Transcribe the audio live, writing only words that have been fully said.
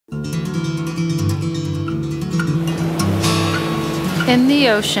In the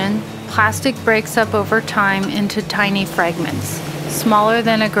ocean, plastic breaks up over time into tiny fragments, smaller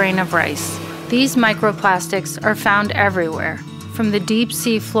than a grain of rice. These microplastics are found everywhere, from the deep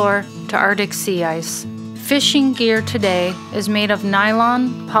sea floor to Arctic sea ice. Fishing gear today is made of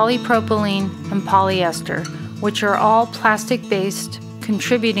nylon, polypropylene, and polyester, which are all plastic-based,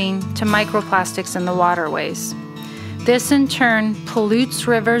 contributing to microplastics in the waterways. This in turn pollutes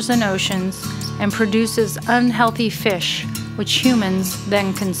rivers and oceans and produces unhealthy fish, which humans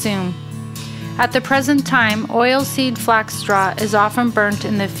then consume. At the present time, oilseed flax straw is often burnt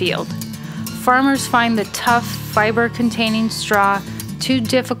in the field. Farmers find the tough, fiber-containing straw too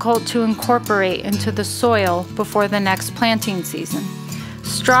difficult to incorporate into the soil before the next planting season.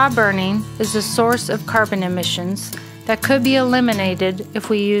 Straw burning is a source of carbon emissions that could be eliminated if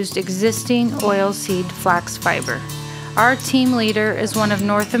we used existing oilseed flax fiber. Our team leader is one of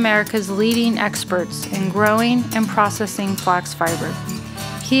North America's leading experts in growing and processing flax fiber.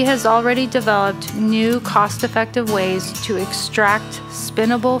 He has already developed new cost-effective ways to extract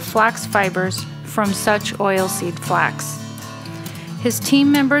spinnable flax fibers from such oilseed flax. His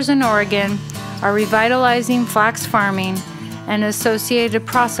team members in Oregon are revitalizing flax farming and associated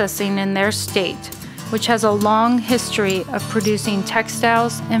processing in their state, which has a long history of producing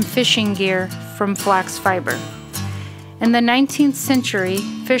textiles and fishing gear from flax fiber. In the 19th century,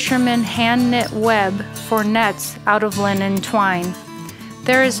 fishermen hand-knit web for nets out of linen twine.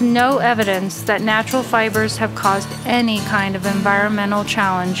 There is no evidence that natural fibers have caused any kind of environmental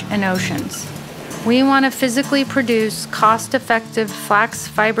challenge in oceans. We want to physically produce cost-effective flax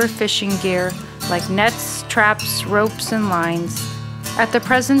fiber fishing gear like nets, traps, ropes, and lines. At the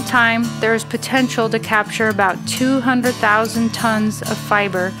present time, there is potential to capture about 200,000 tons of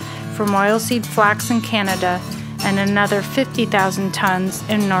fiber from oilseed flax in Canada and another 50,000 tons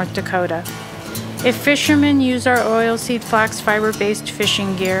in North Dakota. If fishermen use our oilseed flax fiber-based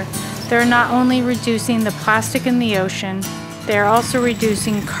fishing gear, they're not only reducing the plastic in the ocean, they are also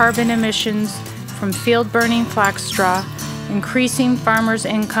reducing carbon emissions from field-burning flax straw, increasing farmers'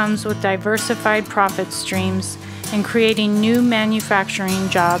 incomes with diversified profit streams, and creating new manufacturing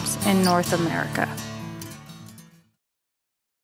jobs in North America.